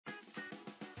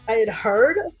I had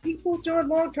heard of people doing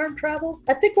long-term travel.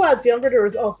 I think when I was younger, there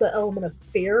was also an element of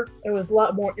fear. There was a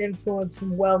lot more influence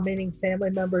from well-meaning family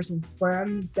members and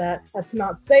friends that that's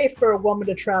not safe for a woman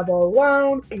to travel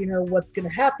alone. You know, what's going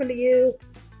to happen to you?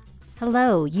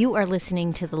 Hello, you are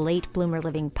listening to the Late Bloomer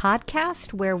Living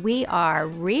podcast, where we are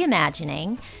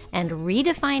reimagining and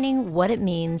redefining what it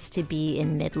means to be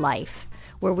in midlife,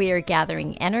 where we are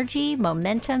gathering energy,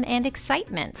 momentum, and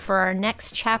excitement for our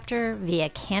next chapter via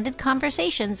candid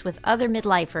conversations with other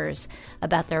midlifers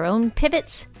about their own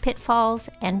pivots, pitfalls,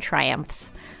 and triumphs.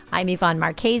 I'm Yvonne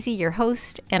Marchese, your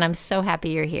host, and I'm so happy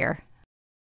you're here.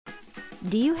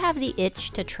 Do you have the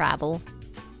itch to travel?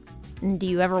 And do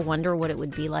you ever wonder what it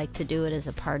would be like to do it as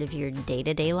a part of your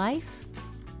day-to-day life?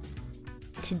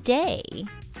 Today,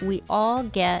 we all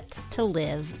get to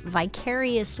live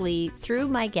vicariously through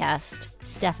my guest,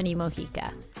 Stephanie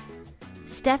Mojica.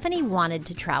 Stephanie wanted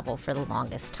to travel for the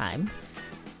longest time.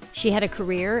 She had a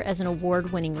career as an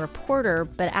award-winning reporter,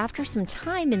 but after some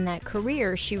time in that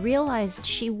career, she realized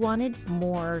she wanted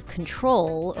more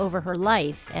control over her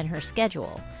life and her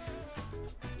schedule.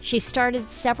 She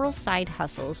started several side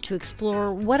hustles to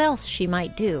explore what else she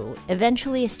might do,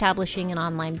 eventually establishing an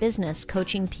online business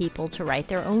coaching people to write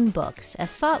their own books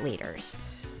as thought leaders.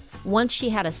 Once she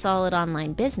had a solid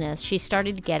online business, she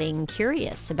started getting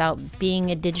curious about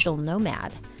being a digital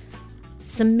nomad.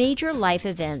 Some major life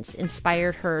events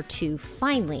inspired her to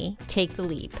finally take the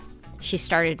leap. She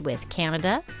started with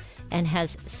Canada and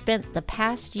has spent the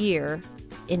past year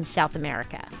in South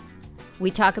America. We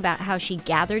talk about how she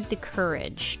gathered the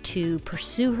courage to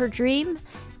pursue her dream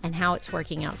and how it's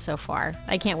working out so far.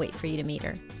 I can't wait for you to meet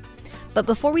her. But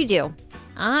before we do,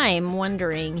 I'm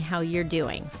wondering how you're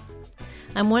doing.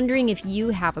 I'm wondering if you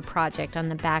have a project on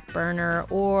the back burner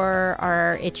or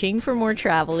are itching for more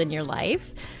travel in your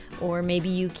life. Or maybe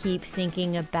you keep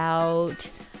thinking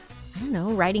about,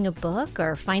 writing a book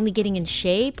or finally getting in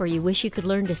shape, or you wish you could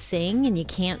learn to sing and you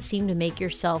can't seem to make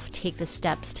yourself take the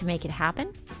steps to make it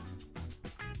happen.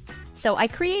 So I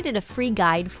created a free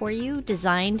guide for you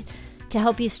designed to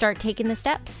help you start taking the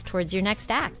steps towards your next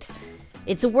act.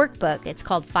 It's a workbook. It's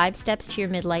called 5 Steps to Your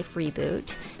Midlife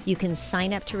Reboot. You can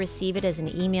sign up to receive it as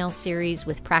an email series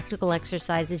with practical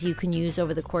exercises you can use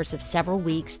over the course of several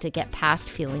weeks to get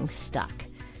past feeling stuck.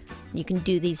 You can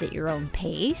do these at your own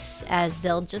pace, as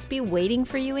they'll just be waiting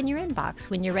for you in your inbox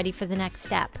when you're ready for the next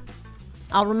step.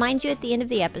 I'll remind you at the end of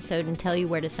the episode and tell you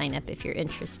where to sign up if you're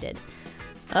interested.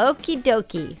 Okie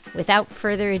dokie. Without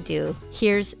further ado,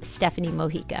 here's Stephanie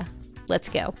Mojica. Let's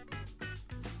go.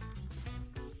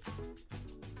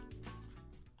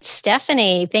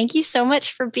 Stephanie, thank you so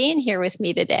much for being here with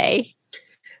me today.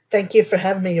 Thank you for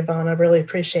having me, Yvonne. I really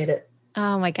appreciate it.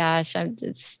 Oh my gosh,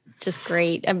 it's just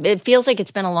great. It feels like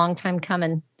it's been a long time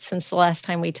coming since the last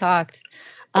time we talked.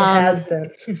 It has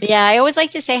been. Yeah, I always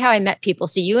like to say how I met people.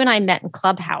 So you and I met in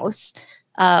Clubhouse.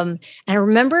 And I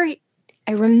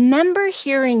remember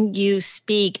hearing you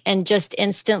speak and just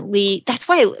instantly, that's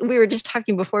why we were just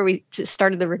talking before we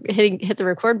started hit the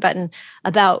record button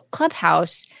about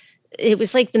Clubhouse. It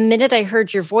was like the minute I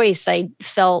heard your voice, I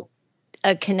felt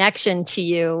a connection to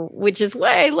you, which is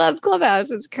why I love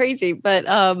Clubhouse. It's crazy. But,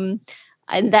 got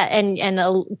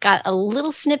a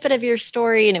little snippet of your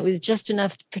story, and it was just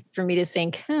enough for me to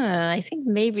think, I think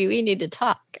maybe we need to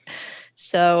talk.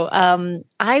 So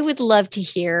I would love to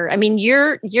hear. I mean,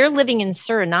 you're living in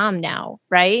Suriname now,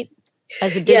 right?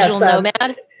 As a digital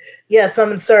nomad? Yes,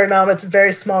 I'm in Suriname. It's a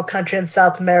very small country in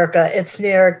South America. It's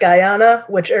near Guyana,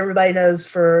 which everybody knows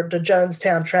for the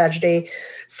Jonestown tragedy.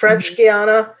 French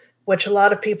Guiana, which a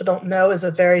lot of people don't know, is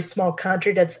a very small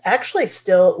country that's actually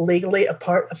still legally a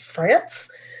part of France.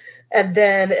 And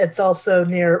then it's also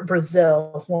near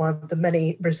Brazil, one of the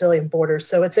many Brazilian borders.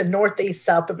 So it's in Northeast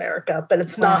South America, but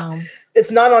it's not on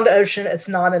the ocean. It's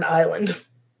not an island.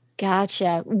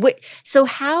 Gotcha. So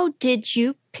how did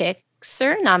you pick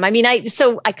Suriname? I mean,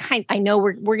 I know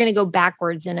we're going to go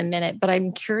backwards in a minute, but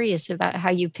I'm curious about how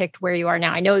you picked where you are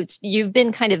now. I know you've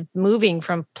been kind of moving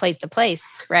from place to place,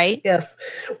 right? Yes.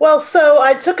 Well, so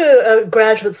I took a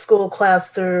graduate school class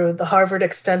through the Harvard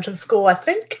Extension School, I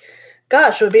think.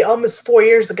 Gosh, it would be almost 4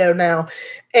 years ago now.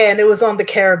 And it was on the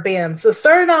Caribbean. So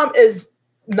Suriname is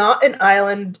not an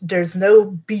island. There's no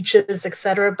beaches,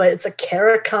 etc., but it's a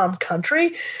CARICOM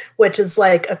country, which is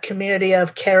like a community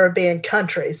of Caribbean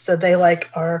countries. So they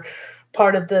are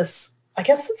part of this, I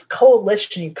guess it's a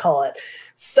coalition, you call it.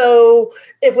 So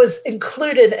it was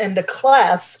included in the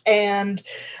class. And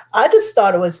I just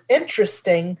thought it was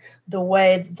interesting the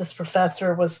way this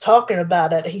professor was talking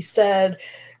about it. He said,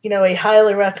 he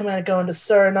highly recommended going to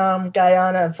Suriname,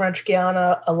 Guyana, and French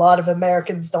Guiana. A lot of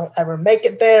Americans don't ever make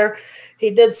it there. He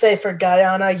did say for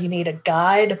Guyana, you need a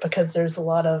guide because there's a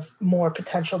lot of more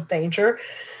potential danger.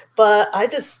 But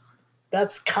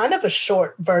that's kind of a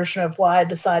short version of why I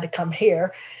decided to come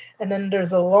here. And then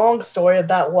there's a long story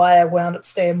about why I wound up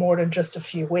staying more than just a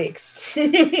few weeks.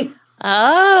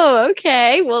 Oh,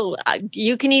 okay. Well,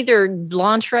 you can either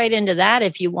launch right into that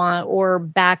if you want, or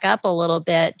back up a little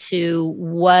bit to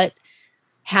what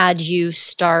had you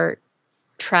start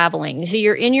traveling. So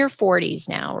you're in your 40s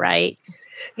now, right?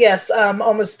 Yes,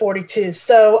 almost 42.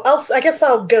 So I guess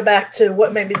I'll go back to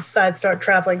what made me decide to start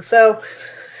traveling. So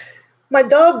my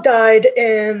dog died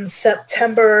in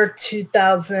September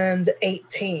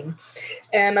 2018,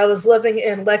 and I was living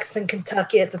in Lexington,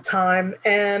 Kentucky at the time,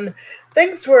 and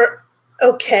things were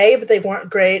okay, but they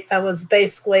weren't great. I was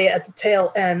basically at the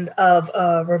tail end of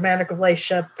a romantic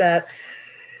relationship that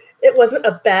it wasn't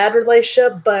a bad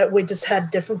relationship, but we just had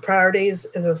different priorities.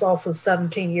 And there was also a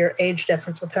 17-year age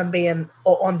difference with him being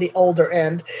on the older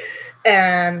end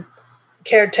and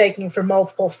caretaking for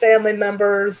multiple family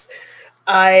members.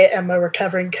 I am a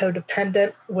recovering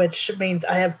codependent, which means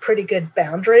I have pretty good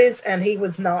boundaries, and he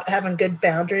was not having good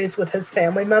boundaries with his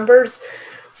family members.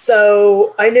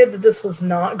 So I knew that this was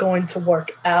not going to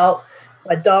work out.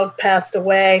 My dog passed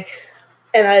away,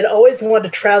 and I'd always wanted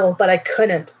to travel, but I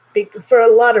couldn't for a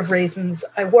lot of reasons.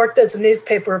 I worked as a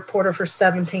newspaper reporter for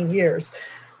 17 years.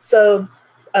 So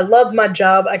I loved my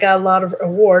job. I got a lot of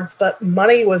awards, but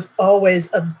money was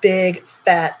always a big,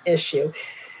 fat issue.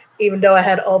 Even though I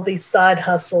had all these side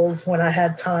hustles when I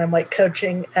had time, like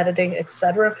coaching, editing,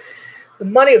 etc., the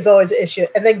money was always an issue.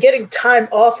 And then getting time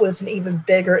off was an even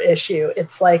bigger issue.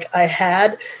 It's like I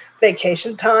had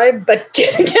vacation time, but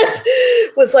getting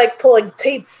it was like pulling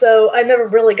teeth. So I never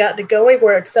really got to go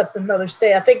anywhere except another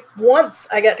stay. I think once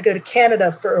I got to go to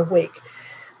Canada for a week.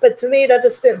 But to me, I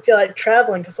just didn't feel like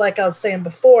traveling because, like I was saying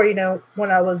before,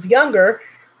 when I was younger,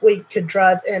 we could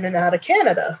drive in and out of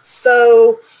Canada.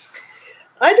 So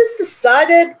I just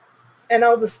decided, and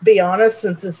I'll just be honest,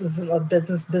 since this isn't a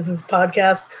business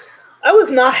podcast, I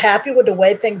was not happy with the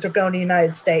way things are going in the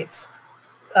United States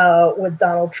with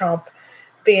Donald Trump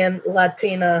being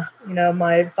Latina.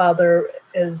 My father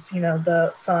is,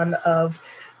 the son of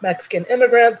Mexican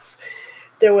immigrants.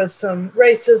 There was some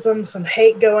racism, some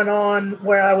hate going on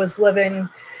where I was living.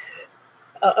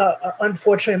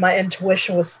 Unfortunately, my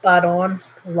intuition was spot on.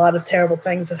 A lot of terrible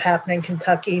things have happened in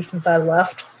Kentucky since I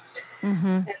left. Mm-hmm.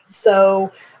 And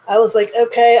so I was like,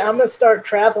 okay, I'm going to start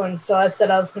traveling. So I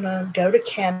said I was going to go to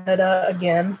Canada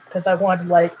again because I wanted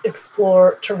to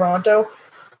explore Toronto.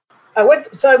 I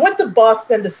went to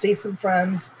Boston to see some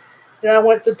friends. Then I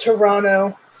went to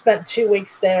Toronto, spent 2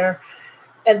 weeks there.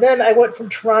 And then I went from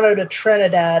Toronto to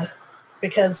Trinidad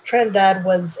because Trinidad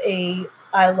is an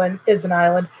island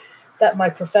that my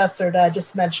professor that I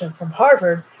just mentioned from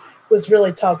Harvard was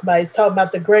really talking about. He's talking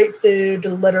about the great food, the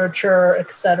literature,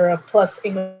 etc. Plus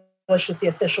English is the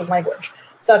official language.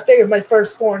 So I figured my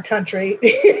first foreign country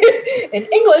in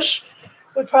English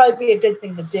would probably be a good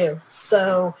thing to do.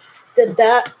 So did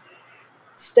that,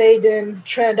 stayed in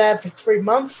Trinidad for 3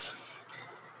 months,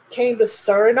 came to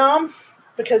Suriname,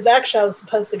 because actually I was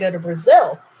supposed to go to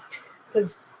Brazil.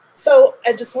 So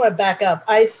I just want to back up.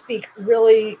 I speak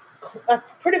pretty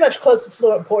much close to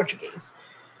fluent Portuguese,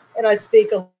 and I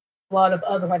speak a lot of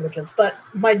other languages. But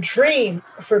my dream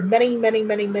for many, many,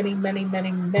 many, many, many,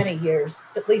 many, many years,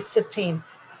 at least 15,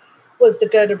 was to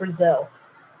go to Brazil,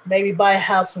 maybe buy a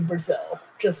house in Brazil.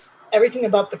 Just everything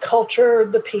about the culture,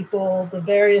 the people, the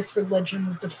various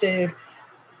religions, the food,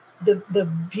 the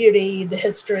beauty, the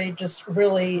history just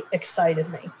really excited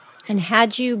me. And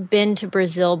had you been to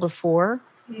Brazil before?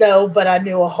 No, but I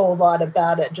knew a whole lot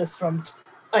about it just from,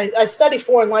 I study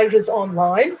foreign languages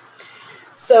online.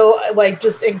 So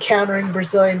just encountering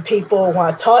Brazilian people when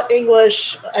I taught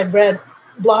English, I read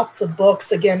lots of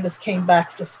books. Again, this came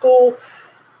back to school,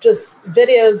 just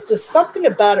videos, just something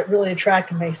about it really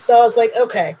attracted me. So I was like,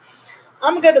 okay,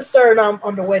 I'm going to go to Suriname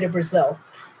on the way to Brazil.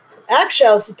 Actually,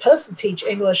 I was supposed to teach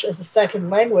English as a second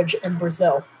language in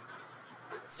Brazil.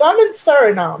 So I'm in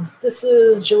Suriname. This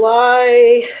is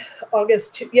July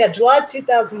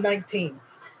 2019.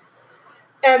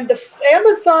 And the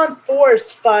Amazon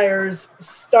forest fires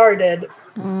started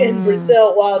in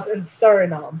Brazil while I was in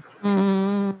Suriname.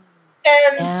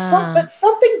 But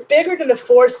something bigger than the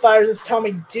forest fires is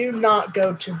telling me, do not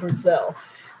go to Brazil.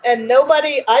 And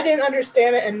I didn't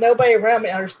understand it, and nobody around me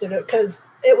understood it because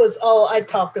it was all I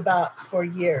talked about for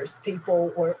years.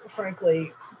 People were,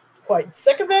 frankly, quite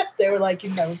sick of it. They were like,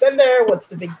 you've never been there. What's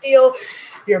the big deal?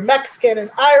 You're Mexican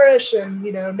and Irish and,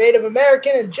 Native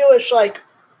American and Jewish.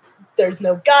 There's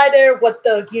no guy there. What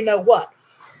the, what?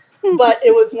 But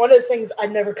it was one of those things I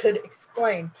never could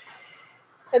explain.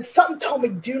 And something told me,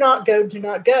 do not go, do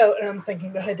not go. And I'm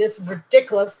thinking, hey, this is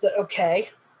ridiculous, but okay.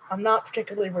 I'm not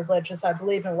particularly religious. I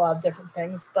believe in a lot of different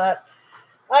things, but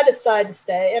I decided to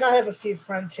stay, and I have a few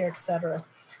friends here, etc.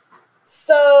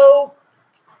 So,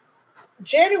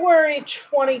 January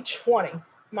 2020,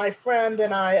 my friend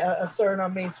and I, a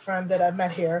Surinamese friend that I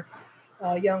met here,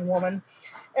 a young woman,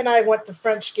 and I went to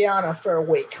French Guiana for a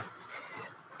week.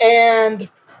 And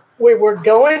we were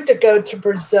going to go to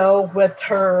Brazil with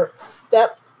her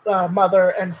stepmother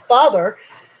and father,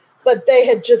 but they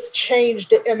had just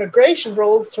changed the immigration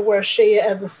rules to where she,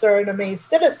 as a Surinamese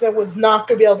citizen, was not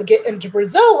going to be able to get into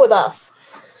Brazil with us.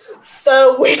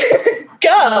 So we didn't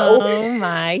go. Oh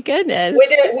my goodness.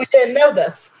 We didn't know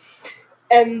this.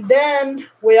 And then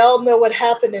we all know what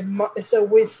happened so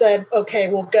we said, okay,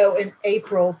 we'll go in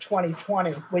April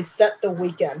 2020. We set the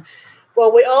weekend.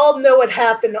 Well, we all know what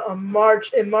happened in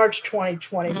March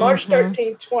 2020. Mm-hmm. March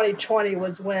 13th, 2020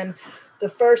 was when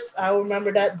I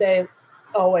remember that day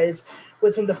always,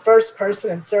 was when the first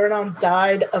person in Suriname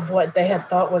died of what they had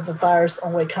thought was a virus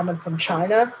only coming from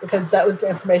China, because that was the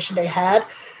information they had.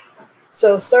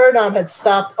 So Suriname had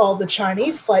stopped all the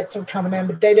Chinese flights from coming in,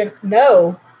 but they didn't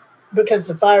know because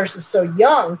the virus is so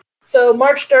young. So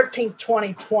March 13th,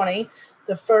 2020,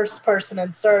 the first person in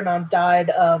Suriname died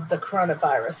of the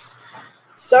coronavirus.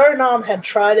 Suriname had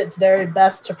tried its very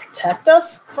best to protect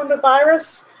us from the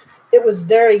virus. It was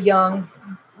very young.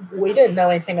 We didn't know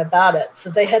anything about it. So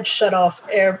they had shut off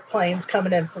airplanes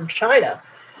coming in from China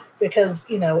because,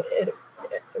 it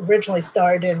originally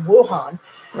started in Wuhan.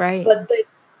 Right. But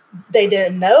they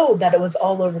didn't know that it was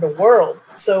all over the world.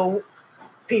 So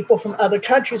people from other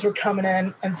countries were coming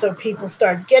in, and so people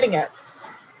started getting it.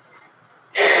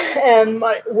 And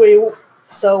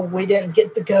we didn't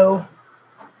get to go.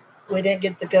 We didn't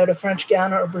get to go to French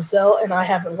Guiana or Brazil, and I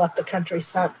haven't left the country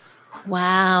since.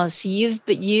 Wow. So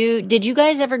did you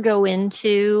guys ever go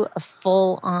into a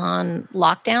full-on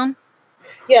lockdown?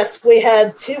 Yes, we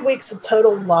had 2 weeks of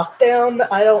total lockdown.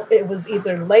 It was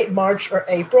either late March or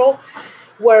April,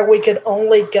 where we could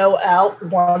only go out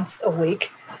once a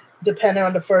week, depending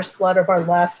on the first letter of our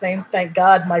last name. Thank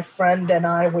God my friend and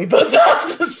I, we both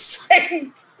have the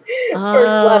same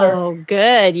first letter. Oh,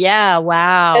 good. Yeah.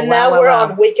 Wow. And now we're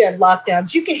on weekend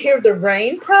lockdowns. You can hear the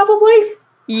rain probably.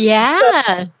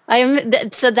 Yeah.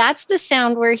 So that's the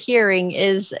sound we're hearing,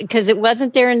 is because it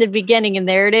wasn't there in the beginning, and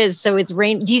there it is. So it's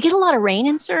rain. Do you get a lot of rain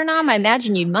in Suriname? I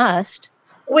imagine you must.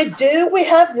 We do. We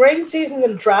have rain seasons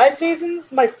and dry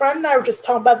seasons. My friend and I were just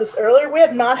talking about this earlier. We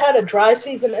have not had a dry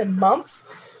season in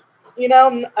months.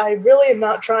 I really am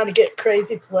not trying to get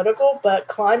crazy political, but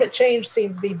climate change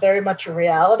seems to be very much a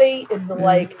reality. In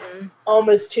the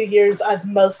almost 2 years I've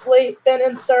mostly been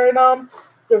in Suriname,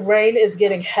 the rain is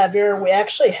getting heavier. We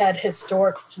actually had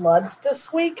historic floods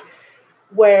this week,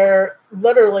 where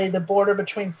literally the border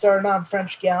between Suriname and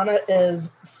French Guiana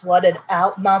is flooded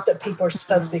out. Not that people are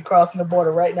supposed to be crossing the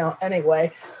border right now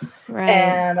anyway. Right.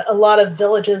 And a lot of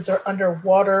villages are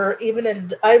underwater.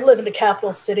 I live in the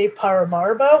capital city,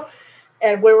 Paramaribo,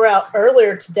 and we were out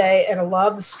earlier today, and a lot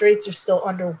of the streets are still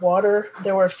underwater.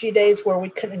 There were a few days where we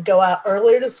couldn't go out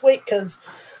earlier this week because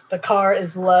the car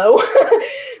is low.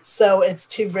 So it's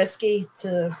too risky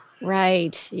to...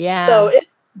 Right, yeah.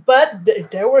 But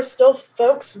there were still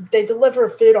folks, they deliver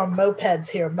food on mopeds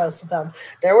here, most of them.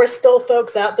 There were still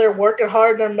folks out there working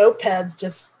hard on their mopeds,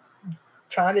 just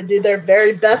trying to do their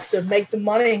very best to make the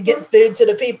money and get food to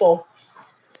the people.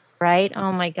 Right?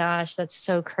 Oh my gosh, that's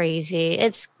so crazy.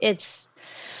 It's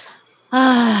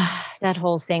that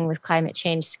whole thing with climate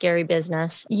change, scary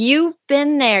business. You've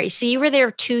been there. So you were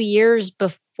there 2 years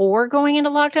before going into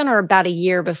lockdown, or about a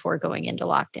year before going into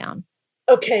lockdown?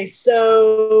 Okay,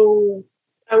 so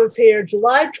I was here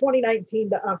July 2019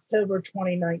 to October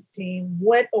 2019,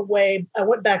 went away. I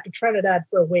went back to Trinidad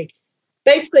for a week,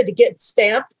 basically to get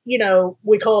stamped.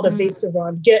 We call it a visa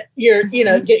run. Get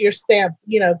your stamps,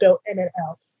 go in and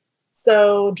out.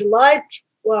 So July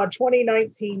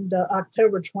 2019 to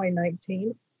October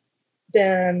 2019,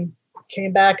 then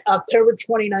came back October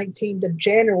 2019 to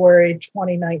January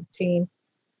 2019.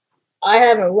 I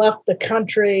haven't left the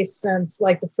country since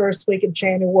the first week of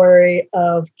January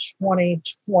of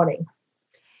 2020.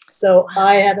 So wow.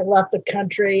 I haven't left the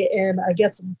country in, I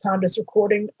guess at the time of this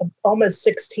recording, almost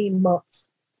 16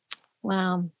 months.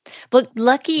 Wow. But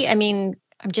lucky, I'm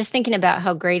just thinking about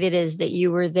how great it is that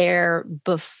you were there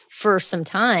for some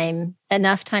time,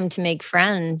 enough time to make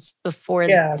friends before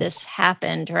this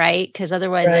happened, right? Because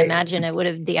otherwise, right. I imagine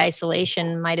the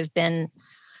isolation might have been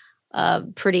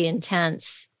pretty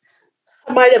intense.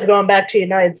 I might have gone back to the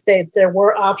United States. There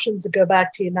were options to go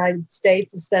back to the United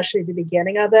States, especially at the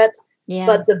beginning of it. Yeah.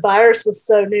 But the virus was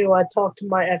so new. I talked to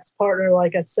my ex-partner,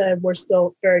 like I said, we're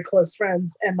still very close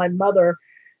friends, and my mother,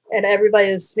 and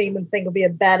everybody just seemed to think it would be a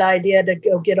bad idea to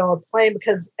go get on a plane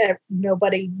because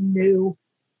nobody knew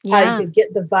how you Yeah. could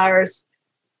get the virus.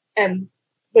 And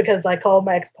because I called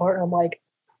my ex-partner, I'm like,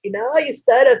 you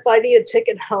said if I need a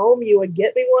ticket home, you would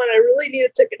get me one. I really need a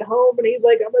ticket home. And he's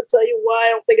like, I'm going to tell you why I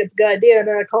don't think it's a good idea. And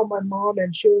then I called my mom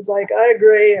and she was like, I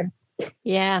agree. And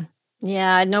Yeah.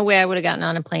 Yeah. No way I would have gotten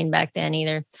on a plane back then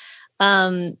either.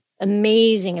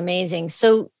 Amazing, amazing.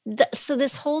 So, so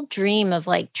this whole dream of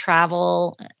like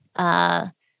travel,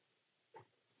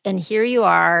 and here you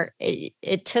are.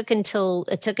 It took until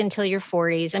your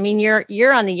 40s. I mean,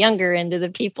 you're on the younger end of the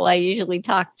people I usually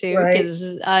talk to, right.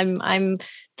 because I'm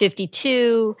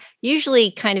 52.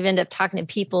 Usually, kind of end up talking to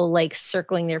people like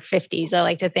circling their 50s. I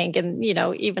like to think, and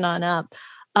even on up.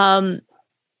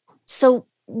 So,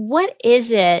 what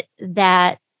is it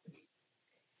that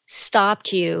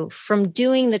stopped you from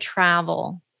doing the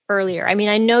travel earlier? I mean,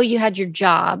 I know you had your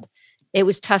job. It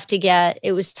was tough to get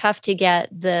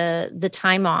the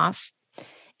time off.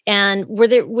 And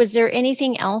was there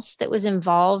anything else that was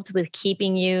involved with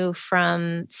keeping you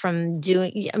from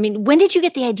doing? I mean, when did you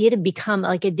get the idea to become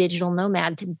like a digital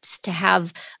nomad, to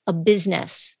have a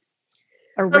business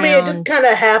around? I mean, it just kind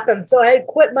of happened. So I had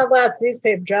quit my last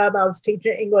newspaper job. I was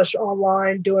teaching English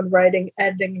online, doing writing,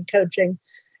 editing, and coaching.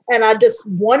 And I just,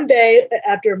 one day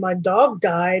after my dog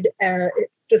died, and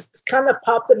it just kind of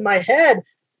popped in my head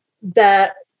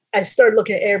that I started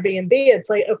looking at Airbnb. It's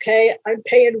like, okay, I'm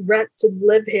paying rent to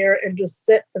live here and just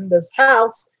sit in this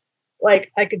house.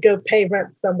 Like, I could go pay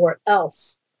rent somewhere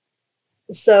else.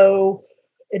 So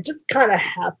it just kind of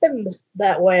happened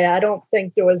that way. I don't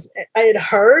think I had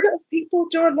heard of people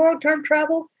doing long-term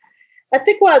travel. I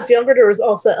think when I was younger, there was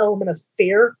also an element of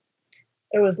fear.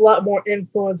 There was a lot more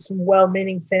influence from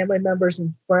well-meaning family members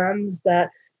and friends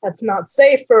that's not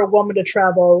safe for a woman to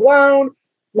travel alone,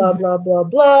 blah, blah, blah,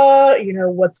 blah.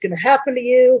 What's going to happen to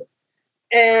you?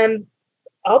 And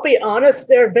I'll be honest,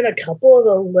 there have been a couple of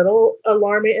the little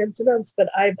alarming incidents, but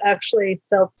I've actually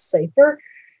felt safer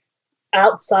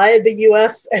outside the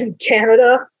US and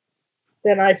Canada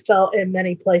than I felt in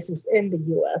many places in the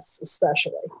US,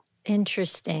 especially.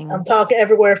 Interesting. I'm talking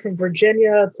everywhere from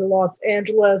Virginia to Los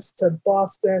Angeles to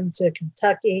Boston to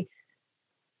Kentucky.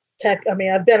 I've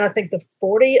been, I think, the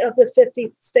 40 of the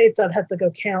 50 states. I'd have to go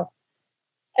count.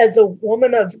 As a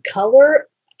woman of color,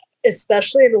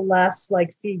 especially in the last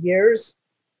few years,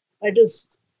 I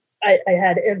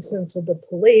had incidents with the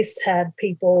police, had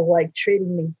people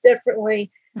treating me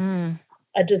differently.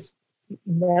 I just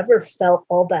never felt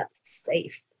all that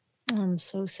safe. I'm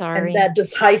so sorry. And that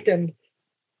just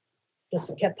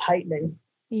kept heightening.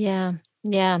 Yeah.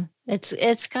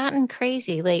 It's gotten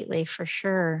crazy lately for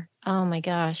sure. Oh my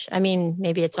gosh. I mean,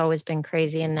 maybe it's always been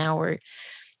crazy, and now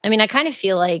I kind of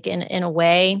feel like in a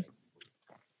way,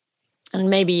 and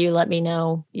maybe you let me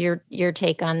know your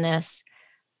take on this,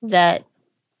 that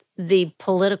the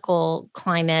political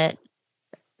climate,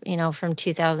 from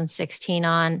 2016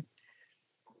 on,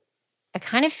 I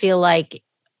kind of feel like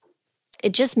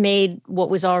it just made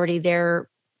what was already there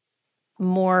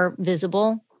more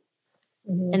visible.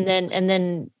 Mm-hmm. And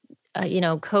then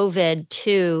COVID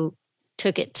too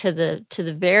took it to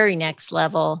the very next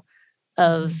level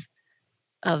of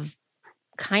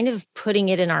kind of putting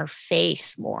it in our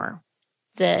face more,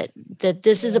 that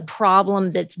this is a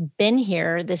problem that's been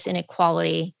here, this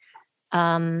inequality,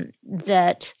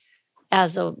 that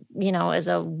as a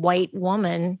white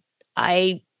woman,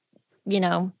 I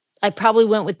probably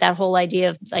went with that whole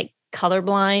idea of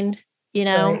colorblind,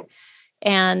 Right.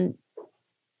 and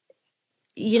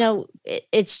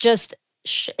it's just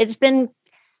it's been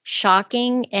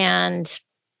shocking and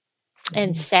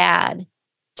sad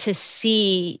to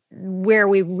see where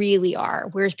we really are,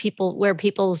 where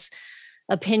people's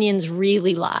opinions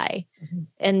really lie.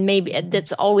 And maybe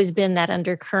that's always been that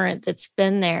undercurrent that's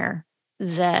been there,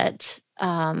 that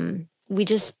we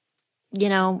just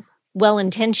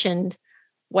well-intentioned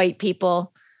white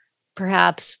people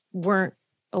perhaps weren't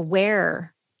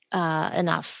aware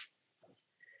enough.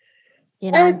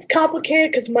 And it's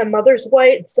complicated because my mother's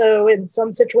white, so in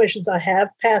some situations I have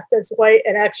passed as white,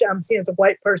 and actually I'm seen as a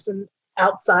white person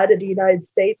outside of the United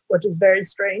States, which is very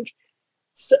strange.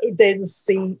 So they just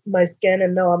see my skin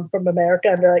and know I'm from America,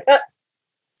 and they're like,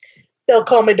 they'll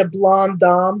call me the blonde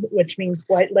dame, which means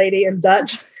white lady in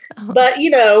Dutch. But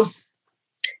even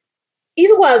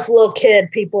when I was a little kid,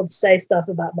 people would say stuff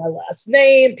about my last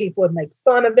name. People would make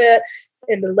fun of it.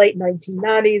 In the late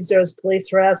 1990s, there was police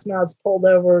harassment. I was pulled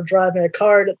over driving a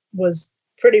car that was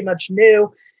pretty much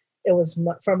new. It was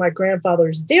from my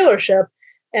grandfather's dealership.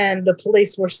 And the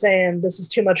police were saying, this is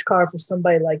too much car for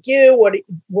somebody like you.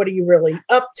 What are you really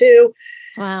up to?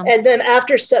 Wow. And then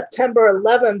after September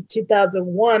 11th,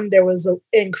 2001, there was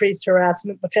increased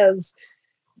harassment because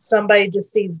somebody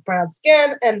just sees brown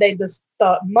skin and they just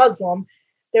thought Muslim.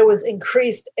 There was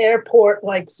increased airport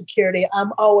like security.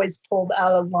 I'm always pulled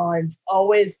out of lines,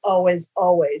 always, always,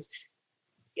 always.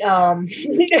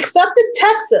 Except in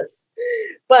Texas.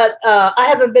 But I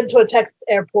haven't been to a Texas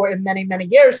airport in many, many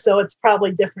years, so it's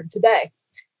probably different today.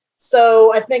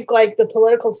 So I think like the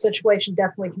political situation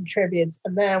definitely contributes.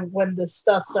 And then when this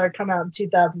stuff started coming out in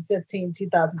 2015,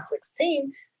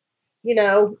 2016, you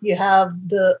know, you have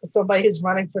somebody who's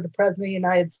running for the president of the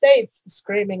United States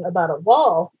screaming about a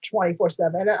wall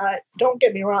 24/7. And I don't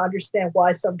get me wrong, I understand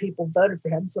why some people voted for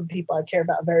him. Some people I care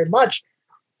about very much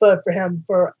voted for him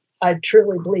for, I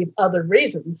truly believe, other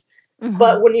reasons. Mm-hmm.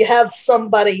 But when you have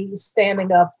somebody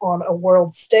standing up on a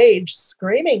world stage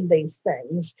screaming these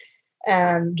things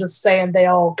and just saying they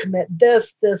all commit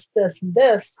this, this, this, and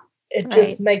this, it right.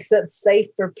 just makes it safe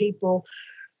for people.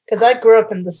 Because I grew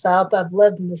up in the South, I've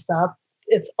lived in the South,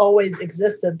 it's always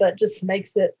existed, but just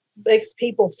makes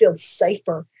people feel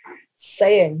safer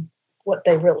saying what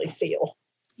they really feel.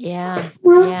 Yeah,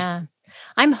 yeah.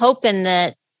 I'm hoping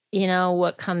that, you know,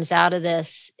 what comes out of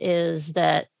this is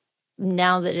that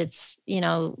now that it's, you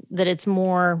know, that it's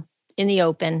more in the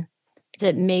open,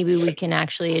 that maybe we can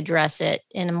actually address it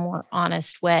in a more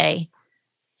honest way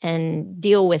and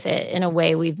deal with it in a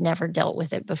way we've never dealt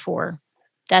with it before.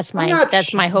 That's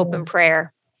my hope and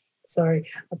prayer. Sorry,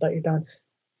 I thought you're done.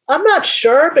 I'm not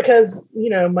sure because, you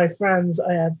know, I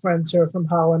have friends who are from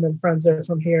Holland and friends who are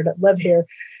from here that live here,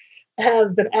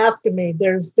 have been asking me.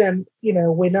 There's been, you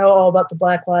know, we know all about the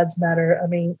Black Lives Matter. I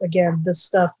mean, again, this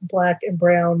stuff, black and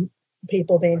brown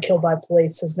people being killed by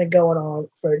police has been going on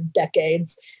for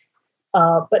decades.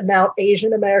 But now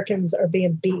Asian Americans are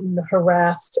being beaten,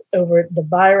 harassed over the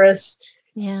virus.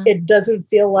 Yeah. It doesn't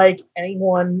feel like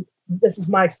anyone, this is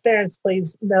my experience,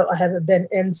 please note I haven't been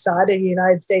inside of the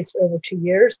United States for over 2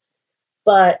 years.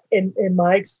 But in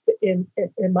my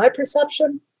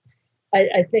perception,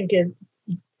 I think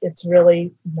it's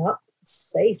really not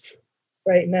safe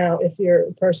right now if you're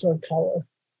a person of color.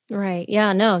 Right.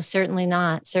 Yeah, no, certainly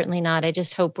not. Certainly not. I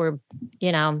just hope we're,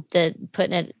 you know, that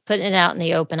putting it out in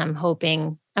the open. I'm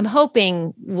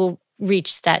hoping we'll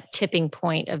reach that tipping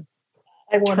point of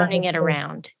turning it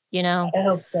around, you know? I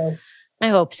hope so. I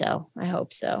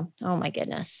hope so. Oh my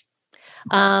goodness.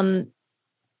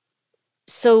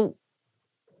 So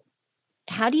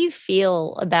how do you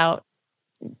feel about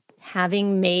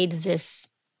having made this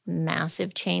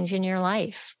massive change in your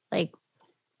life? Like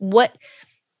what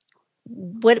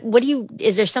do you,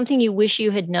 is there something you wish you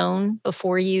had known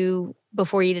before you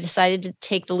decided to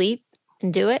take the leap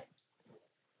and do it?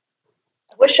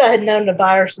 I wish I had known the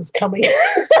virus was coming,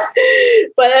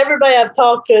 but everybody I've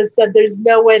talked to has said there's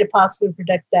no way to possibly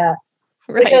predict that.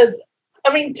 Right. Because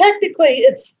I mean, technically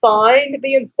it's fine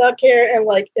being stuck here. And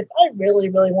like, if I really,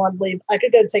 really want to leave, I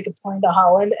could go take a plane to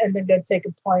Holland and then go take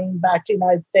a plane back to the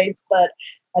United States. But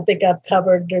I think I've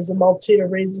covered, there's a multitude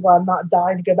of reasons why I'm not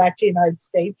dying to go back to the United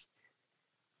States.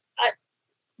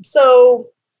 So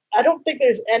I don't think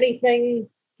there's anything,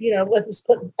 you know, let's just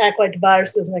act like the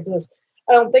virus doesn't exist.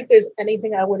 I don't think there's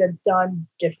anything I would have done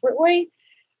differently.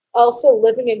 Also,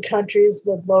 living in countries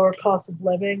with lower cost of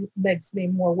living makes me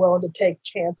more willing to take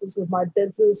chances with my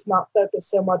business, not focus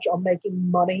so much on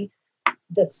making money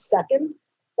the second.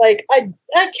 Like I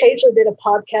occasionally did a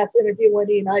podcast interview in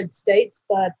the United States,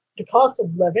 but the cost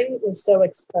of living was so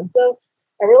expensive.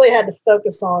 I really had to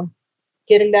focus on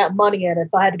getting that money in.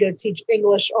 If I had to go teach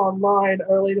English online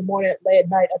early in the morning, late at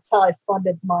night, that's how I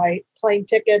funded my plane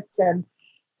tickets and,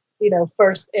 you know,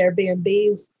 first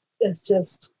Airbnbs. It's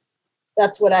just,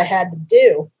 that's what I had to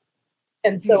do.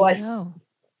 And so I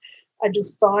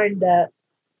just find that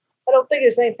I don't think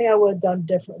there's anything I would have done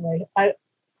differently. And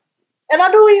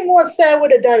I don't even want to say I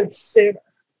would have done it sooner.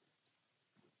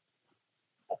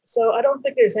 So I don't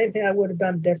think there's anything I would have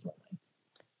done differently.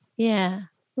 Yeah.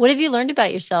 What have you learned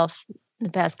about yourself in the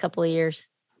past couple of years?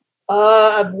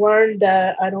 I've learned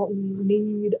that I don't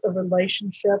need a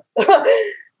relationship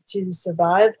to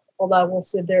survive. Although I will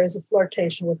say there is a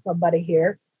flirtation with somebody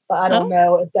here, but I don't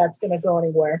know if that's going to go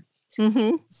anywhere.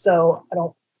 Mm-hmm. So I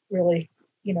don't really,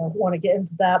 you know, want to get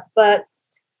into that. But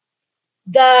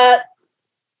that,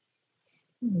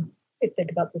 let me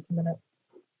think about this a minute.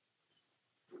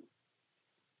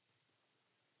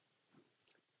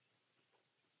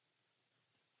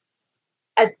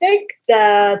 I think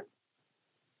that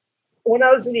when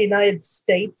I was in the United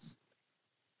States,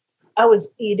 I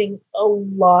was eating a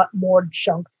lot more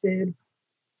junk food.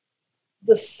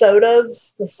 the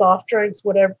sodas, the soft drinks,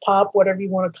 whatever, pop, whatever you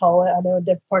want to call it. I know in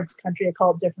different parts of the country, they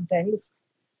call it different things,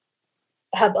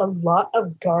 have a lot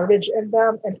of garbage in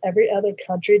them, and every other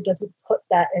country doesn't put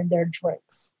that in their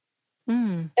drinks.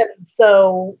 And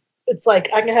so it's like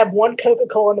I can have one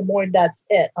Coca-Cola in the morning, that's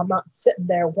it. I'm not sitting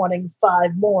there wanting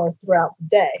 5 more throughout the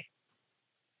day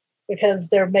because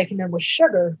they're making them with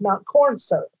sugar, not corn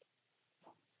syrup.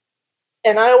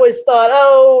 And I always thought,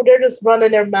 oh, they're just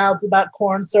running their mouths about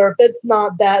corn syrup. It's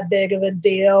not that big of a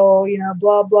deal,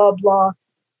 blah, blah, blah.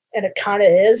 And it kind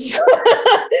of is.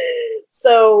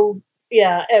 So,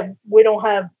 yeah, and we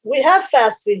have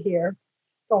fast food here.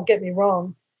 Don't get me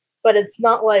wrong. But it's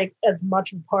not like as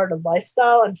much a part of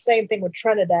lifestyle. And same thing with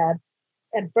Trinidad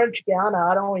and French Guiana.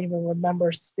 I don't even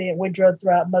remember seeing. We drove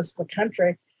throughout most of the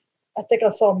country. I think I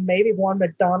saw maybe one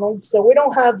McDonald's. So we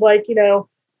don't have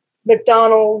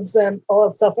McDonald's and all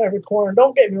that stuff every corner.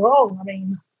 Don't get me wrong. I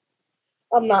mean,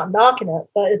 I'm not knocking it,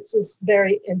 but it's just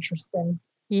very interesting.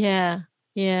 Yeah.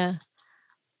 Yeah.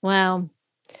 Wow.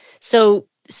 So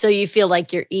you feel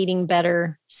like you're eating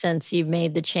better since you've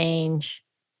made the change?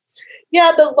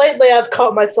 Yeah, but lately I've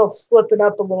caught myself slipping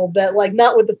up a little bit, like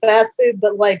not with the fast food,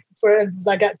 but like, for instance,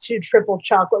 I got 2 triple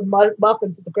chocolate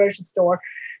muffins at the grocery store.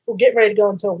 We're getting ready to go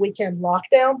into a weekend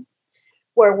lockdown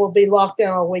where we'll be locked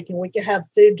down all weekend. We can have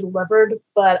food delivered,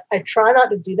 but I try not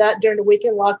to do that during the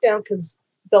weekend lockdown because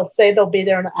they'll say they'll be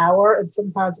there in an hour and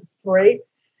sometimes it's 3.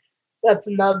 That's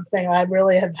another thing. I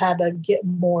really have had to get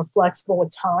more flexible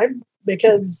with time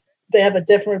because they have a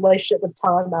different relationship with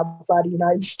time outside the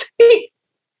United States.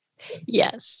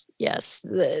 Yes.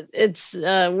 It's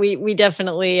we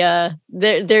definitely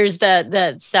there's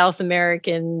that South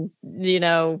American,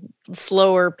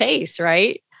 slower pace,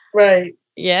 right? Right.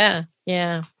 Yeah.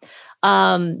 Do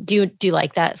you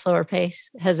like that slower pace?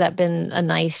 Has that been a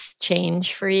nice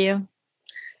change for you?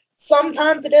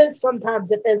 Sometimes it is,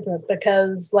 sometimes it isn't,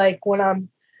 because like when I'm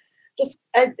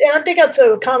I think that's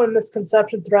a common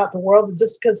misconception throughout the world, that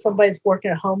just because somebody's working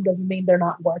at home doesn't mean they're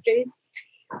not working.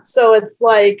 So it's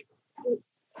like,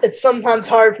 it's sometimes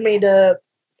hard for me to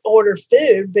order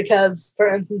food because,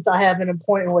 for instance, I have an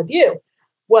appointment with you.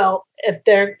 Well, if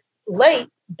they're late,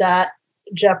 that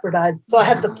jeopardizes. So I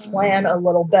have to plan a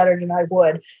little better than I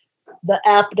would. The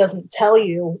app doesn't tell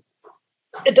you,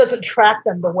 it doesn't track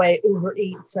them the way Uber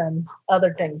Eats and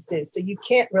other things do. So you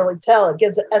can't really tell. It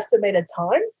gives an estimated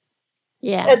time.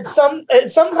 Yeah. And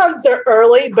sometimes they're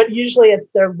early, but usually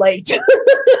they're late.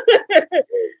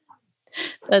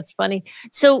 That's funny.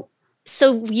 So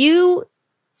you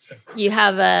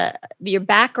have your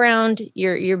background,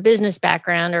 your business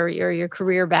background or your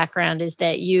career background is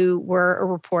that you were a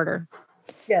reporter.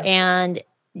 Yes. And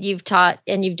you've taught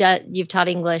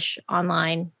English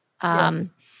online. Yes.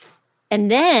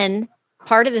 And then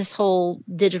part of this whole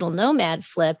digital nomad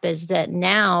flip is that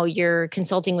now you're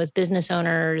consulting with business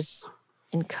owners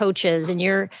and coaches and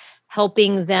you're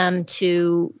helping them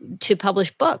to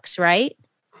publish books, right?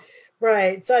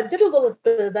 Right. So I did a little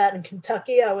bit of that in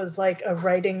Kentucky. I was like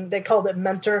they called it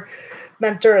mentor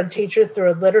and teacher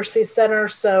through a literacy center.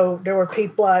 So there were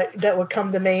people that would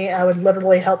come to me. I would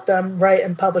literally help them write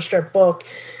and publish their book.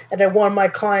 And then one of my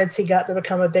clients, he got to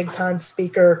become a big time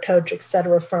speaker, coach,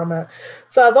 etc. from it.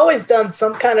 So I've always done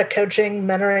some kind of coaching,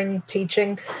 mentoring,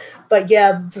 teaching. But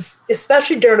yeah, just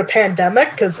especially during the pandemic,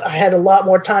 because I had a lot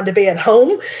more time to be at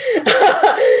home,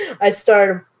 I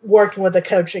started working with a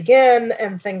coach again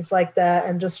and things like that,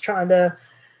 and just trying to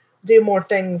do more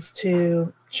things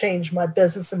to change my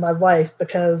business and my life,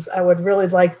 because I would really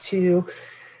like to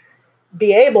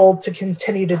be able to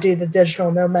continue to do the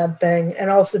digital nomad thing and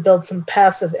also build some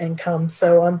passive income.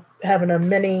 So I'm having a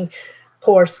mini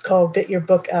course called Get Your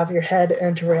Book Out of Your Head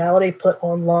into Reality, put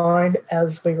online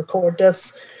as we record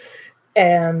this,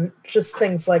 and just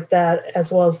things like that,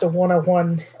 as well as the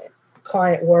one-on-one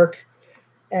client work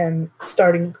and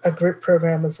starting a group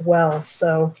program as well.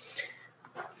 So,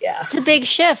 yeah. It's a big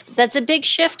shift. That's a big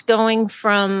shift, going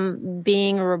from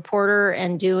being a reporter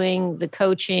and doing the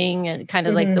coaching and kind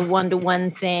of like the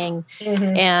one-to-one thing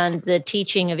and the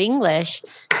teaching of English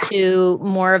to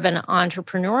more of an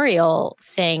entrepreneurial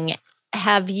thing.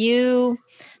 Have you,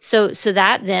 so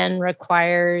that then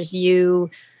requires you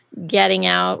getting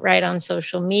out right on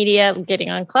social media, getting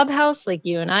on Clubhouse like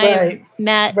you and I have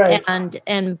met,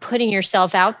 and putting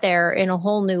yourself out there in a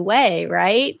whole new way,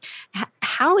 right?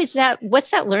 How is that?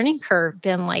 What's that learning curve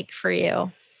been like for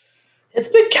you? It's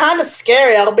been kind of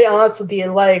scary, I'll be honest with you.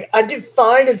 Like, I do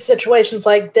find in situations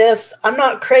like this, I'm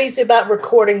not crazy about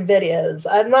recording videos.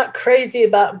 I'm not crazy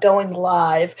about going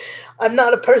live. I'm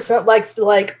not a person that likes to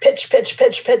like pitch,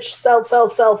 sell.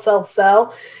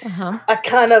 I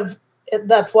kind of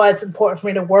that's why it's important for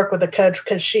me to work with a coach,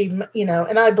 because she,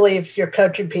 and I believe if you're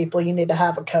coaching people, you need to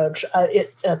have a coach.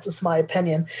 That's just my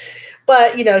opinion.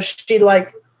 But,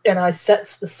 and I set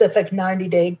specific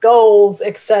 90-day goals,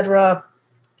 etc.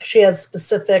 She has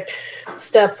specific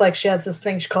steps, like she has this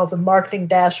thing she calls a marketing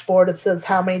dashboard. It says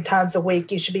how many times a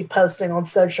week you should be posting on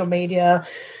social media,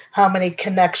 how many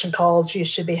connection calls you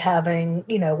should be having,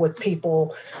 with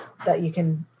people that you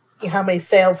can, how many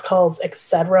sales calls,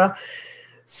 etc.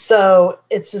 So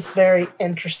it's just very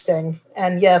interesting.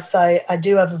 And yes, I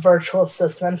do have a virtual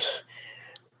assistant.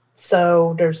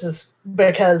 So there's this,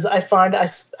 because I find I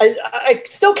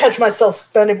still catch myself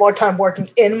spending more time working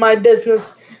in my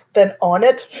business than on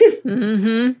it.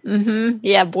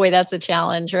 Yeah, boy, that's a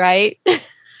challenge, right?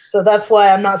 So that's why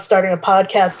I'm not starting a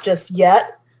podcast just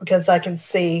yet, because I can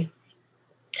see.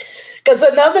 Because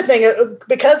another thing,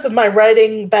 because of my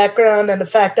writing background and the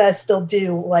fact that I still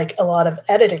do like a lot of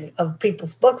editing of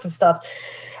people's books and stuff,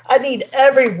 I need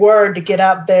every word to get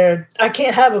out there. I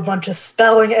can't have a bunch of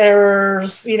spelling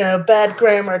errors, bad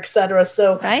grammar, etc.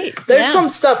 So there's some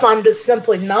stuff I'm just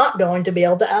simply not going to be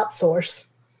able to outsource.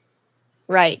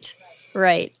 Right.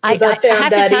 Because I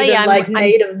found that even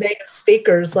native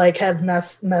speakers have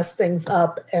messed things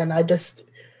up, and I just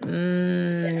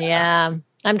yeah.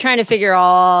 I'm trying to figure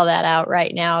all that out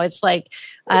right now. It's like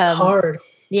it's hard.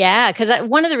 Yeah, because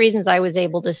one of the reasons I was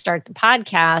able to start the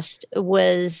podcast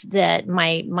was that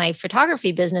my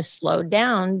photography business slowed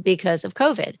down because of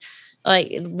COVID.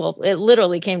 It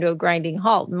literally came to a grinding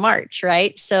halt in March,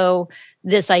 right? So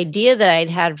this idea that I'd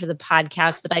had for the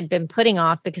podcast that I'd been putting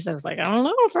off because I was like, I don't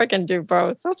know if I can do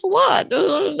both. That's a lot.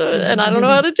 And I don't know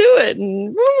how to do it.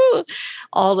 And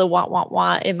all the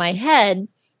want in my head.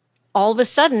 All of a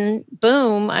sudden,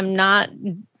 boom, I'm not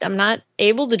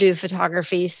able to do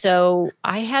photography. So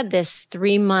I had this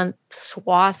 3-month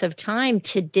swath of time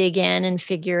to dig in and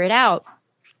figure it out.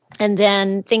 And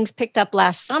then things picked up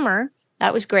last summer.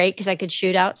 That was great because I could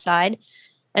shoot outside.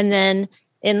 And then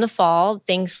in the fall,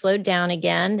 things slowed down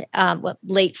again,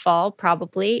 late fall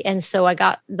probably. And so I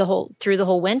got through the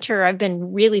whole winter, I've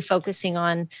been really focusing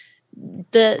on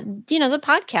the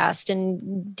podcast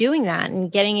and doing that and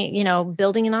getting it,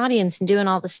 building an audience and doing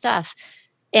all the stuff.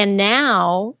 And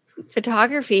now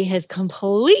photography has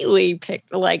completely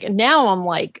picked, now I'm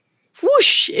like,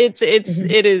 whoosh, it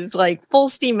is like full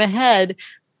steam ahead,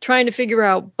 trying to figure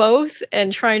out both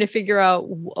and trying to figure out,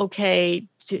 okay,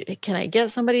 can I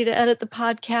get somebody to edit the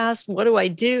podcast? What do I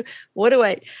do?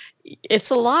 It's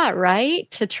a lot, right?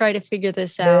 To try to figure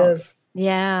this out. Yes.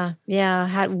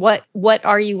 Yeah. What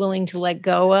are you willing to let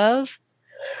go of?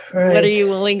 Right. What are you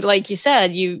willing, like you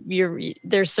said,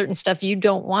 there's certain stuff you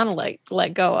don't want to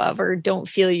let go of or don't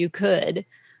feel you could.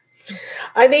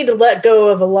 I need to let go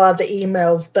of a lot of the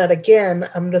emails, but again,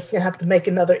 I'm just going to have to make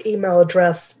another email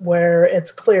address where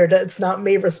it's clear that it's not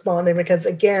me responding, because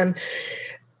again,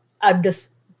 I'm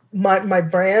just, my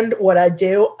brand, what I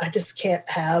do, I just can't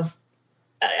have,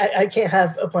 I can't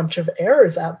have a bunch of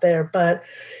errors out there, but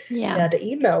yeah, the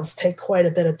emails take quite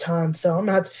a bit of time. So I'm going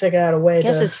to have to figure out a way I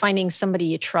guess it's finding somebody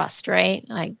you trust, right?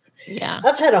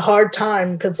 I've had a hard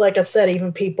time because, like I said,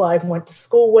 even people I went to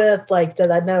school with,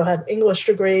 that I know have English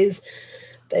degrees,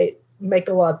 they make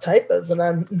a lot of typos, and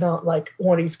I'm not like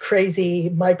one of these crazy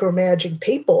micromanaging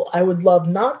people. I would love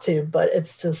not to, but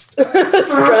it's just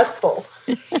stressful.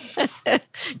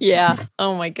 Yeah.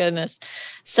 Oh my goodness.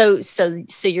 So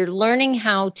you're learning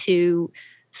how to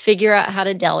figure out how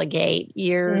to delegate.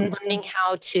 You're learning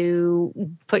how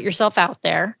to put yourself out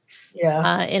there.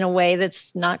 Yeah. In a way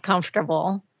that's not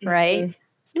comfortable, right?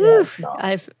 Yeah, it's not.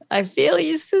 I feel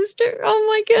you, sister. Oh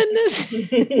my goodness.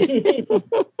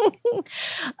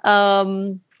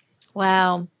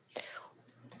 Wow.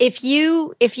 If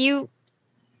you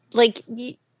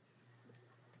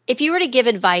were to give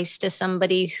advice to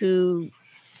somebody who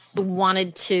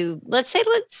wanted to, let's say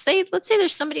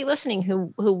there's somebody listening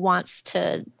who wants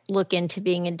to look into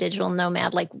being a digital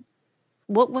nomad,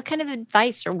 what kind of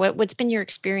advice or what's been your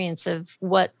experience of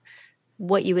what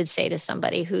you would say to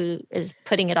somebody who is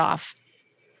putting it off?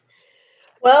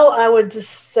 Well, I would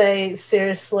just say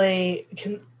seriously,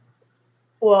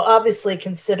 obviously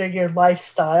consider your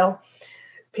lifestyle.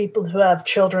 People who have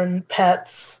children,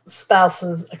 pets,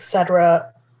 spouses,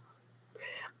 etc.,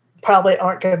 probably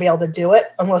aren't going to be able to do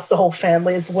it unless the whole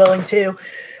family is willing to.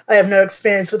 I have no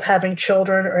experience with having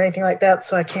children or anything like that,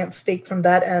 so I can't speak from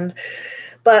that end.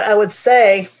 But I would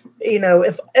say,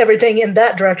 if everything in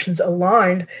that direction is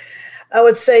aligned, I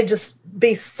would say just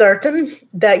be certain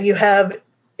that you have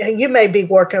you may be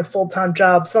working a full-time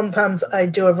job. Sometimes I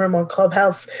do a room on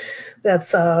Clubhouse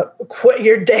that's quit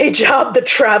your day job to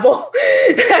travel.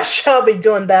 Actually, I'll be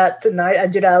doing that tonight. I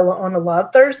do that on a lot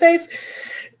of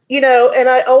Thursdays. And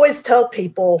I always tell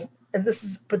people, and this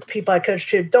is with the people I coach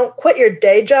too, don't quit your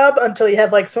day job until you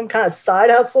have like some kind of side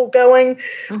hustle going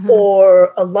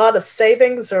or a lot of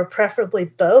savings, or preferably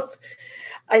both.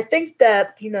 I think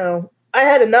that, I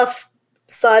had enough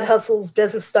side hustles,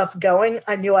 business stuff going.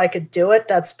 I knew I could do it.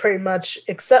 That's pretty much,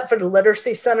 except for the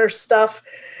literacy center stuff,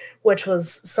 which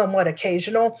was somewhat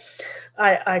occasional.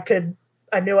 I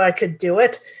knew I could do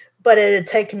it, but it had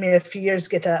taken me a few years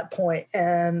to get to that point.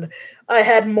 And I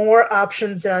had more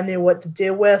options than I knew what to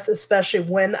do with, especially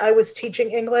when I was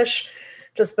teaching English,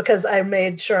 just because I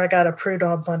made sure I got approved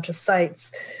on a bunch of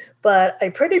sites. But I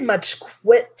pretty much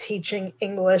quit teaching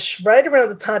English right around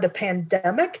the time of the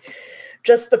pandemic,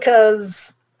 just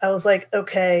because I was like,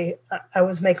 okay, I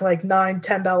was making like $9,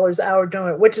 $10 an hour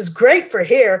doing it, which is great for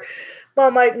here. But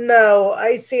I'm like, no,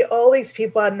 I see all these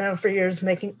people I've known for years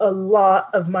making a lot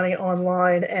of money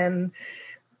online, and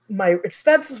my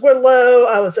expenses were low.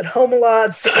 I was at home a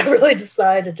lot. So I really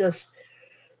decided to just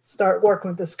start working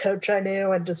with this coach I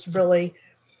knew and just really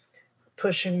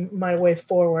pushing my way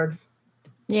forward.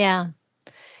 Yeah.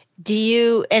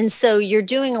 And so you're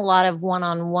doing a lot of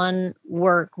one-on-one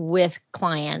work with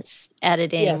clients,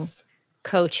 editing, yes.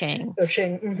 coaching.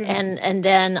 Mm-hmm. And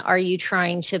then are you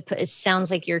trying to it sounds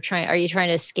like are you trying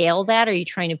to scale that? Are you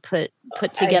trying to put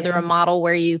together a model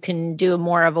where you can do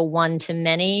more of a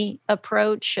one-to-many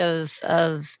approach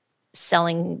of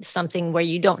selling something where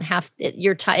you don't have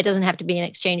it doesn't have to be an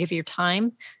exchange of your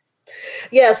time?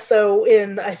 Yeah, so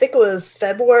I think it was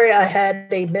February, I had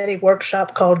a mini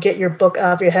workshop called Get Your Book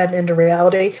Out of Your Head and Into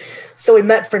Reality. So we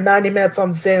met for 90 minutes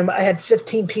on Zoom. I had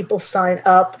 15 people sign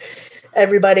up.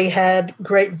 Everybody had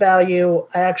great value.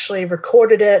 I actually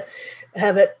recorded it,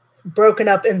 have it broken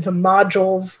up into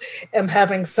modules. I'm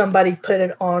having somebody put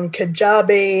it on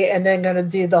Kajabi, and then going to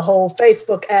do the whole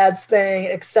Facebook ads thing,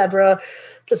 etc.,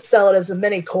 to sell it as a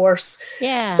mini course.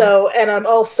 Yeah. So, and I'm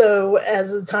also,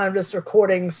 as of the time of this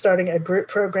recording, starting a group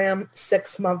program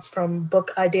 6 months from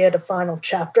book idea to final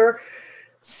chapter.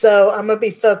 So I'm going to be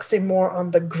focusing more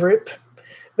on the group,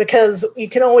 because you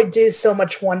can only do so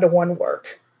much one-to-one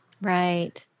work.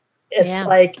 Right. It's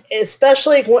like,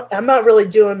 especially I'm not really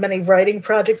doing many writing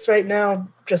projects right now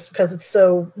just because it's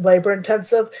so labor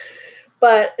intensive,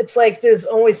 but it's like there's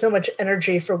only so much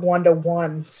energy for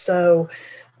one-to-one. So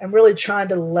I'm really trying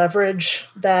to leverage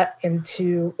that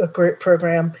into a group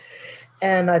program,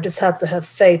 and I just have to have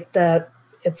faith that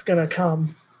it's going to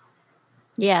come.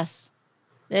 Yes,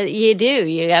 you do.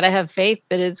 You got to have faith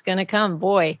that it's going to come,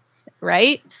 boy,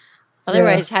 right?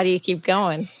 Otherwise, how do you keep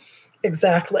going?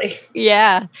 Exactly.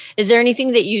 Yeah. Is there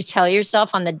anything that you tell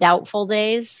yourself on the doubtful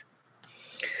days?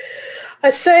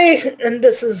 I say, and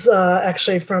this is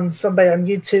actually from somebody on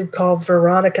YouTube called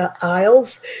Veronica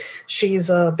Isles.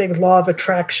 She's a big law of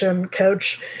attraction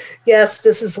coach. Yes,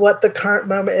 this is what the current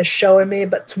moment is showing me,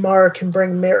 but tomorrow can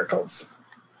bring miracles.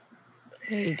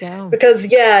 There you go. Because,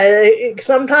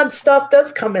 sometimes stuff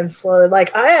does come in slowly.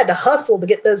 Like, I had to hustle to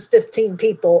get those 15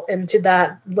 people into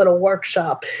that little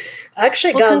workshop. I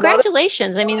actually got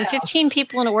congratulations. I mean, 15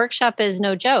 people in a workshop is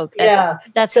no joke.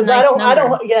 That's a nice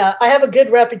number. I have a good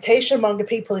reputation among the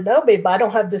people who know me, but I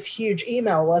don't have this huge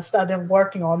email list. I've been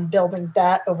working on building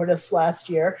that over this last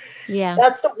year. Yeah.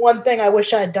 That's the one thing I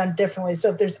wish I had done differently. So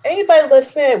if there's anybody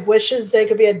listening that wishes they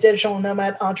could be a digital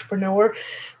nomad entrepreneur,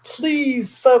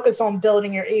 please focus on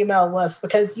building your email list,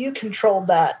 because you control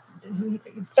that.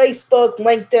 Facebook,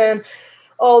 LinkedIn,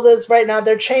 all those right now,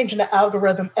 they're changing the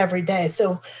algorithm every day.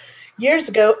 So years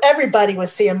ago, everybody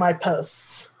was seeing my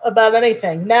posts about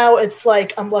anything. Now it's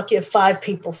like I'm lucky if 5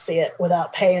 people see it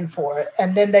without paying for it.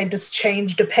 And then they just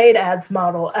changed the paid ads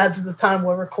model as of the time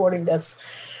we're recording this.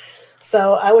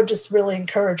 So I would just really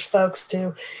encourage folks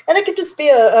to, and it could just be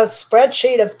a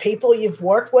spreadsheet of people you've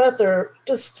worked with, or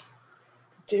just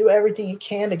do everything you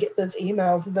can to get those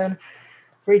emails, and then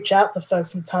reach out to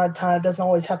folks from time to time. It doesn't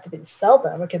always have to be to sell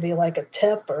them. It could be like a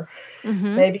tip, or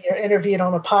maybe you're interviewed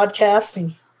on a podcast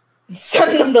and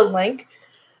send them the link.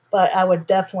 But I would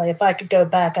definitely, if I could go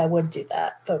back, I would do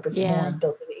that. Focus more on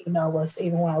building an email list,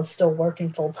 even when I was still working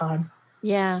full time.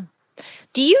 Yeah.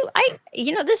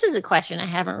 This is a question I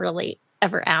haven't really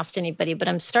ever asked anybody, but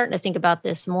I'm starting to think about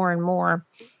this more and more.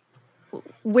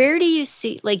 Where do you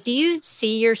see, do you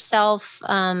see yourself,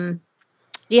 do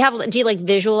you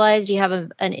visualize, do you have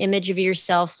an image of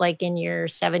yourself in your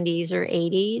 70s or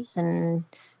 80s? And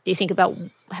do you think about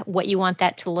what you want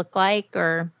that to look like,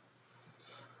 or?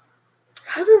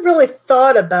 I haven't really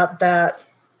thought about that.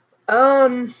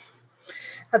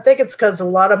 I think it's because a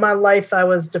lot of my life I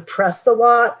was depressed a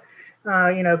lot,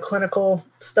 clinical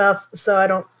stuff. So I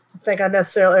don't think I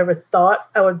necessarily ever thought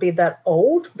I would be that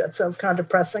old. That sounds kind of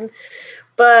depressing.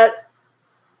 But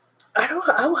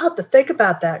I'll have to think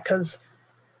about that because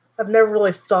I've never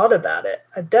really thought about it.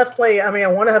 I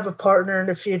want to have a partner in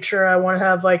the future. I want to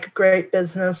have like a great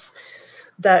business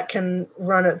that can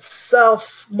run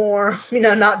itself more,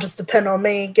 not just depend on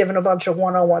me giving a bunch of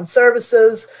one-on-one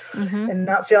services and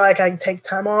not feel like I can take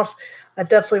time off. I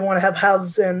definitely want to have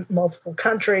houses in multiple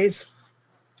countries,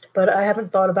 but I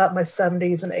haven't thought about my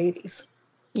 70s and 80s.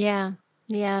 Yeah.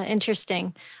 Yeah.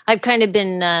 Interesting. I've kind of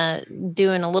been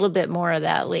doing a little bit more of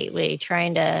that lately,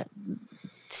 trying to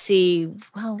see,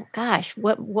 well, gosh,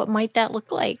 what might that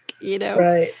look like?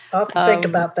 Right. I'll have to think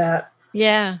about that.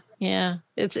 Yeah. Yeah.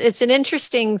 It's an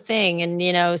interesting thing.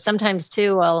 And, sometimes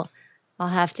too, I'll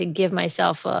have to give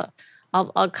myself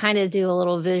I'll kind of do a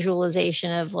little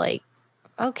visualization of like,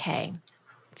 okay,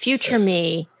 future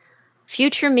me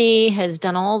has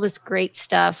done all this great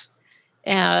stuff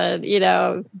and,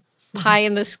 pie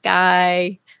in the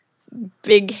sky,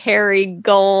 big hairy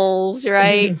goals,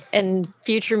 right? And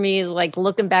future me is like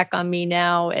looking back on me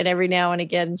now, and every now and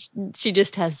again she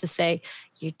just has to say,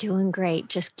 you're doing great,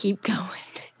 just keep going.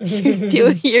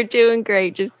 You're doing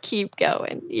great, just keep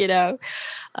going.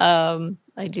 I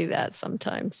do that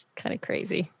sometimes, kind of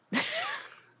crazy.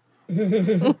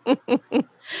 So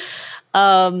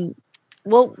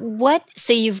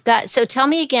tell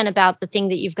me again about the thing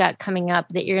that you've got coming up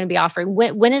that you're going to be offering.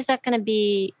 When is that going to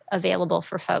be available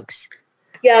for folks?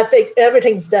 Yeah, I think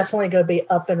everything's definitely going to be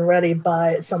up and ready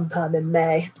by sometime in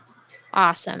May.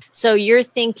 Awesome. So you're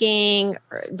thinking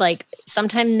like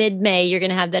sometime mid-May, you're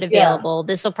going to have that available. Yeah,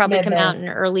 this will probably come out in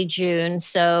early June.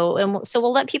 So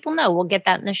we'll let people know. We'll get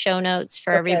that in the show notes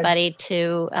for everybody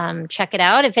to check it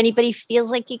out. If anybody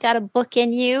feels like you got a book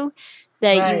in you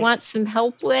that you want some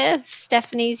help with,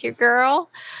 Stephanie's your girl.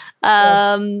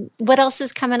 Yes. What else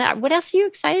is coming up? What else are you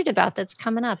excited about that's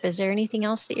coming up? Is there anything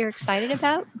else that you're excited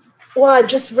about? Well, I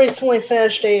just recently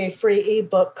finished a free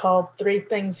ebook called 3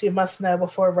 Things You Must Know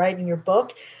Before Writing Your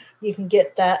Book. You can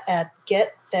get that at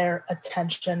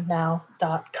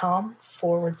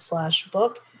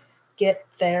gettheirattentionnow.com/book.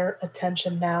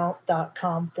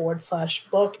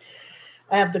 Gettheirattentionnow.com/book.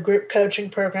 I have the group coaching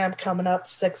program coming up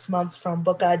 6 months from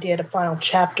book idea to final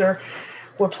chapter.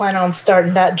 We're planning on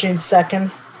starting that June 2nd.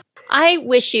 I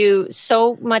wish you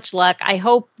so much luck. I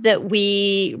hope that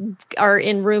we are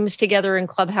in rooms together in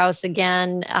Clubhouse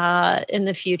again in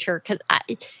the future. Because I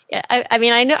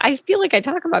feel like I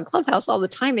talk about Clubhouse all the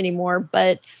time anymore,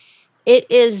 but it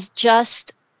is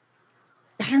just,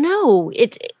 I don't know.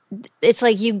 It's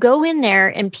like you go in there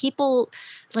and people,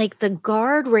 like the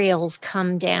guardrails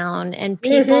come down and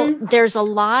people, there's a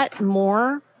lot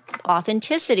more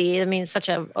authenticity. I mean, it's such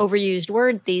an overused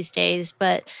word these days,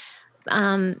 but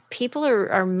people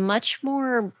are much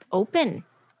more open.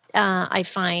 I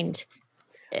find.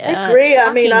 I agree.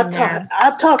 I mean, I've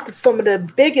talked to some of the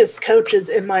biggest coaches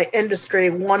in my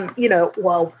industry. One,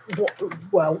 well,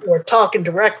 we're talking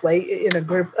directly in a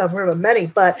room of many,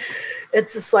 but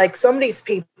it's just like some of these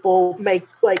people make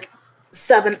like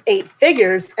 7-8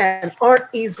 figures and aren't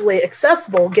easily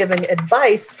accessible, giving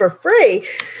advice for free,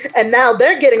 and now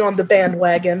they're getting on the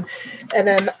bandwagon. And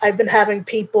then I've been having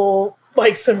people,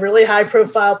 like some really high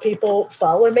profile people,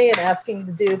 follow me and asking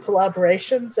to do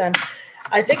collaborations. And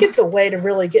I think it's a way to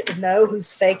really get to know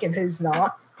who's fake and who's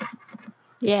not.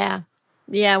 Yeah.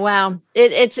 Yeah. Wow.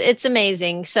 It's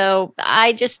amazing. So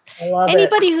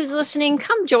anybody who's listening,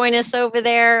 come join us over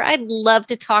there. I'd love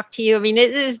to talk to you. I mean,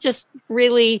 it is just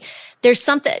really, there's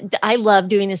something, I love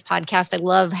doing this podcast. I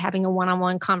love having a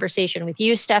one-on-one conversation with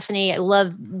you, Stephanie. I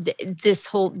love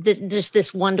this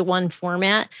one-to-one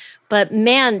format, but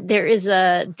man, there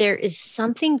is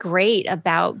something great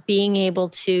about being able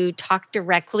to talk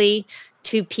directly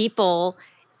to people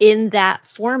in that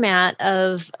format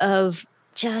of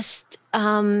just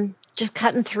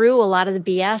cutting through a lot of the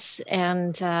BS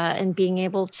and being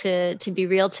able to be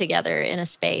real together in a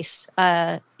space.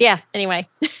 Anyway,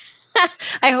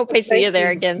 I hope I see you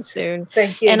there again soon.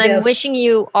 Thank you. And I'm wishing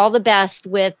you all the best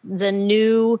with the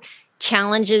new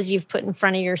challenges you've put in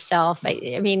front of yourself.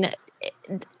 I mean,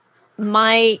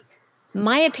 my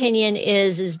opinion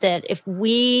is that if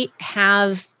we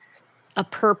have a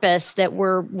purpose that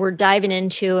we're diving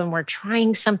into and we're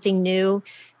trying something new,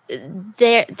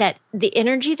 that the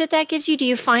energy that gives you, do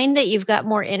you find that you've got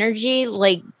more energy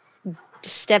like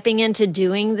stepping into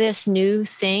doing this new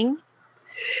thing?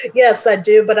 Yes, I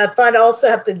do, but I find I also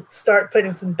have to start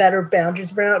putting some better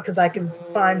boundaries around it because I can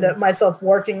find myself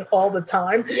working all the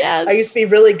time. Yes. I used to be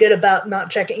really good about not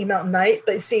checking email at night,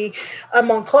 but see, I'm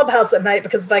on Clubhouse at night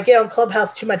because if I get on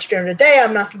Clubhouse too much during the day,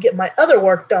 I'm not going to get my other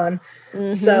work done.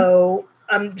 So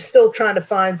I'm still trying to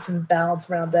find some balance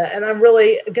around that. And I'm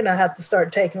really going to have to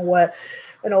start taking what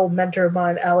an old mentor of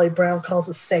mine, Allie Brown, calls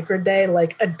a sacred day,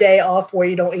 like a day off where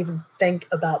you don't even think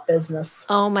about business.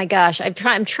 Oh my gosh.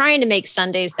 I'm trying to make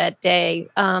Sundays that day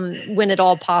when at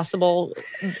all possible.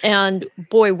 And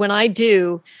boy, when I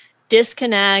do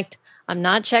disconnect, I'm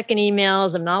not checking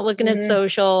emails. I'm not looking at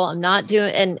social. I'm not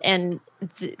doing, and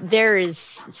there is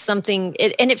something,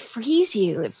 and it frees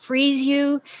you. It frees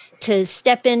you to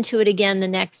step into it again the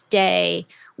next day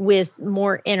with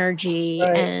more energy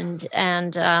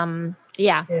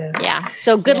Yeah.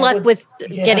 So good luck with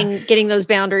getting those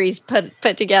boundaries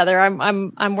put together.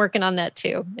 I'm working on that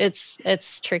too.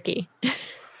 It's tricky.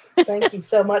 Thank you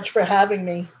so much for having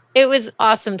me. It was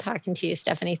awesome talking to you,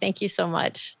 Stephanie. Thank you so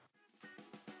much.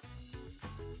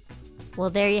 Well,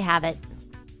 there you have it.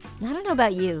 I don't know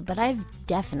about you, but I've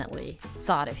definitely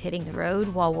thought of hitting the road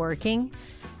while working,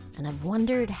 and I've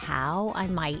wondered how I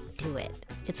might do it.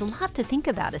 It's a lot to think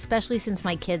about, especially since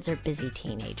my kids are busy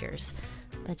teenagers.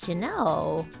 But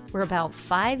we're about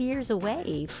 5 years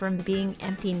away from being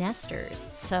empty nesters.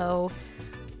 So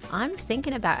I'm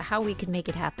thinking about how we could make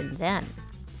it happen then.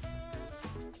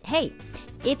 Hey,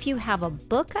 if you have a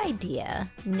book idea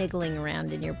niggling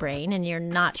around in your brain and you're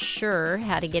not sure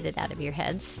how to get it out of your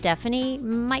head, Stephanie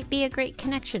might be a great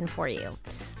connection for you.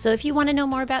 So if you want to know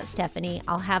more about Stephanie,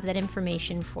 I'll have that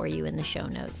information for you in the show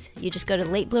notes. You just go to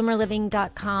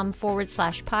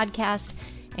latebloomerliving.com/podcast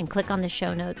and click on the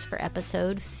show notes for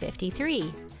episode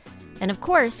 53. And of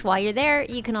course, while you're there,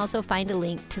 you can also find a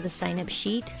link to the sign-up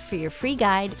sheet for your free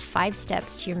guide, 5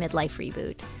 Steps to Your Midlife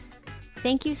Reboot.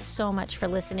 Thank you so much for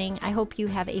listening. I hope you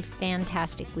have a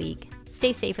fantastic week.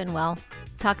 Stay safe and well.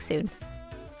 Talk soon.